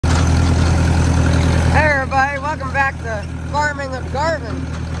back to farming and gardening.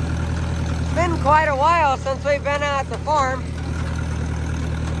 It's been quite a while since we've been out at the farm.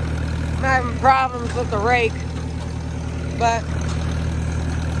 I'm having problems with the rake, but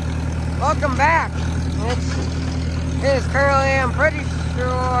welcome back. It is currently, I'm pretty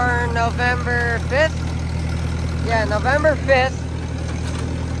sure, November 5th. Yeah, November 5th.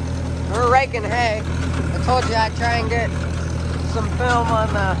 We're raking hay. I told you I'd try and get some film on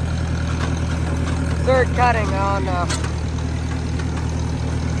the third cutting on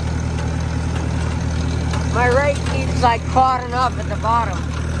my rake keeps like clogging up at the bottom.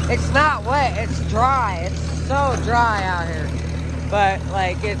 It's not wet, it's dry. It's so dry out here. But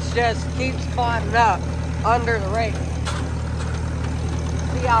like it just keeps clogging up under the rake.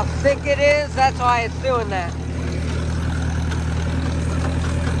 See how thick it is? That's why it's doing that.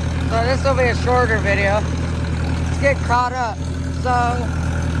 So this will be a shorter video. Let's get caught up. So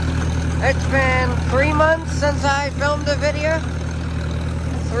it's been 3 months since I filmed a video.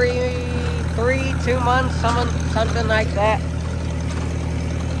 2 months, something like that.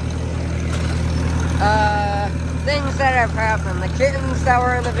 Things that have happened. The kittens that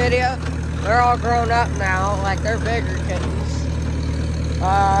were in the video, they're all grown up now, like they're bigger kittens.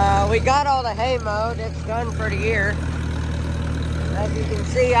 We got all the hay mowed. It's done for the year. As you can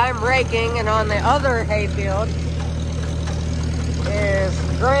see, I'm raking, and on the other hay field is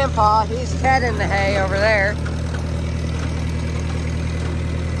Grandpa. He's tedding the hay over there.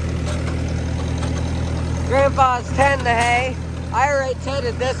 Grandpa's tedding the hay. I already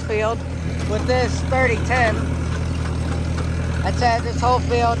tedded this field with this 3010. I tedded this whole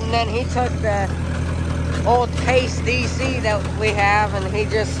field, and then he took the old Case DC that we have, and he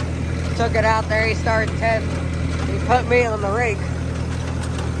just took it out there. He started tedding. He put me on the rake.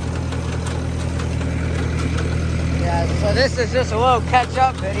 Yeah, so this is just a little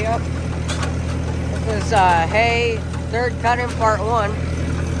catch-up video. This is hay, third cutting, part 1.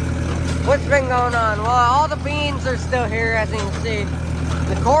 What's been going on? Well, all the beans are still here, as you can see.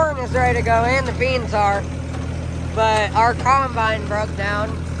 The corn is ready to go, and the beans are. But our combine broke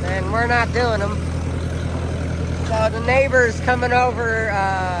down, and we're not doing them. So the neighbor's coming over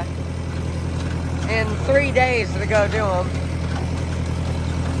in 3 days to go do them.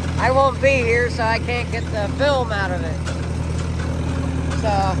 I won't be here, so I can't get the film out of it. So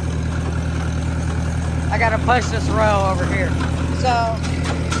I gotta push this row over here. So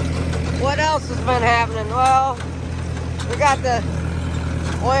what else has been happening? Well, we got the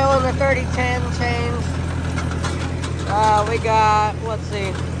oil in the 3010 changed. We got, let's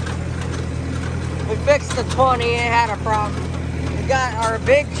see, we fixed the 20, it had a problem. We got our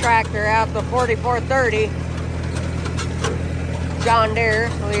big tractor out, the 4430 John Deere.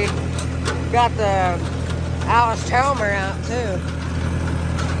 We got the Alice Chalmer out too.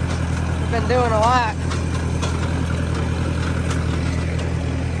 We've been doing a lot.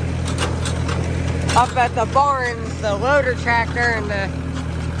 Up at the barns, the loader tractor and the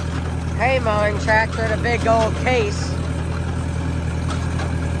hay mowing tractor, the big old Case.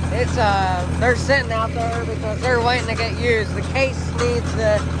 It's they're sitting out there because they're waiting to get used. The Case needs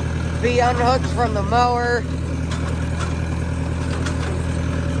to be unhooked from the mower.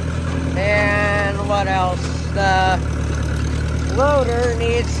 And what else? The loader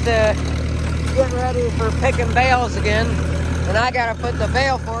needs to get ready for picking bales again. And I gotta put the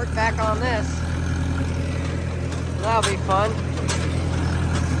bale fork back on this. That'll be fun.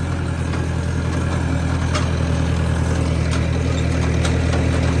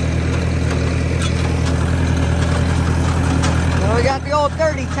 Well, we got the old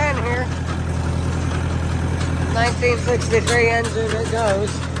 3010 here. 1963 engine, it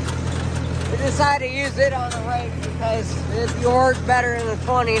goes. We decided to use it on the rake because it works better than the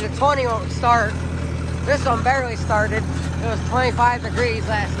 20. The 20 won't start. This one barely started. It was 25 degrees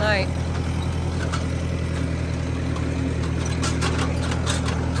last night.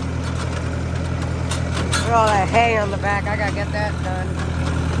 Look at all that hay on the back. I gotta get that done.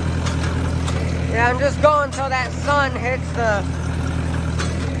 Yeah, I'm just going till that sun hits the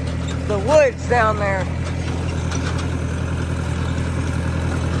woods down there.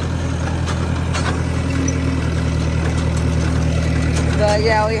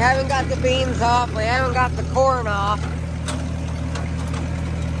 Yeah, we haven't got the beans off. We haven't got the corn off.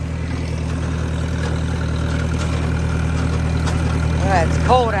 It's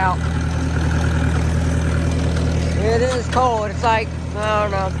cold out. It is cold. It's like, I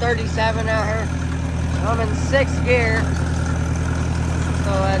don't know, 37 out here. I'm in 6th gear.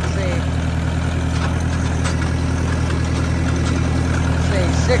 So let's see. Let's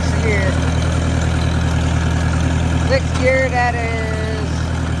see, 6th gear. 6th gear, that is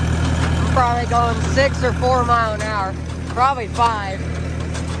probably going 6 or 4 miles an hour. Probably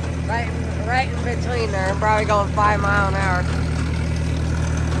 5. Right in between there. I'm probably going 5 miles an hour.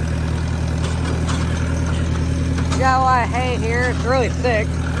 Got a lot of hay here. It's really thick.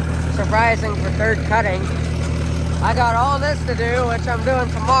 Surprising for third cutting. I got all this to do, which I'm doing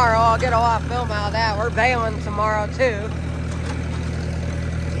tomorrow. I'll get a lot of film out of that. We're baling tomorrow too.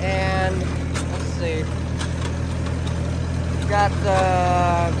 And let's see. Got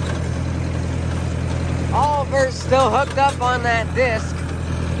the Oliver's still hooked up on that disc.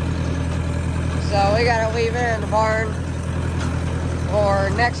 So we gotta leave it in the barn for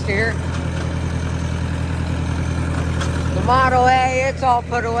next year. The Model A, it's all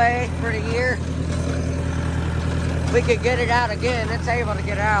put away for the year. We could get it out again. It's able to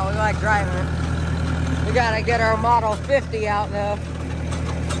get out. We like driving it. We gotta get our Model 50 out though.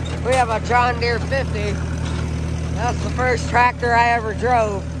 We have a John Deere 50. That's the first tractor I ever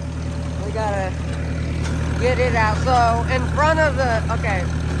drove. We gotta get it out. So in front of the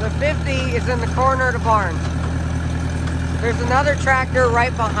 50 is in the corner of the barn. There's another tractor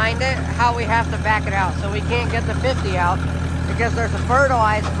right behind it. How we have to back it out. So we can't get the 50 out because there's a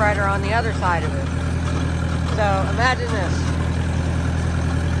fertilizer spreader on the other side of it. So imagine this.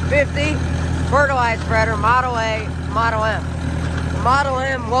 50, fertilizer spreader, Model A, Model M. The Model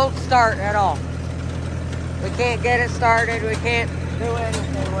M won't start at all. We can't get it started. We can't do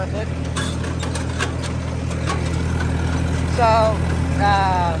anything with it. So,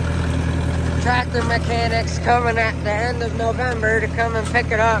 tractor mechanics coming at the end of November to come and pick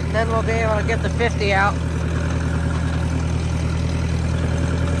it up, and then we'll be able to get the 50 out.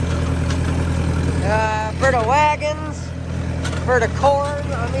 For the wagons, for the corn,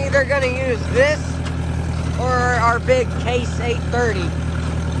 I'm either going to use this or our big Case 830.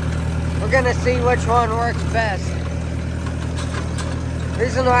 We're going to see which one works best. The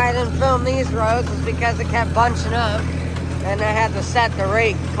reason why I didn't film these roads is because it kept bunching up, and I had to set the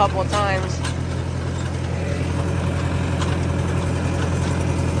rake a couple times.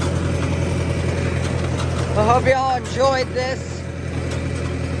 I hope y'all enjoyed this.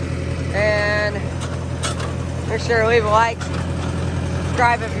 And make sure to leave a like,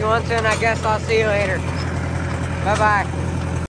 subscribe if you want to, and I guess I'll see you later. Bye-bye.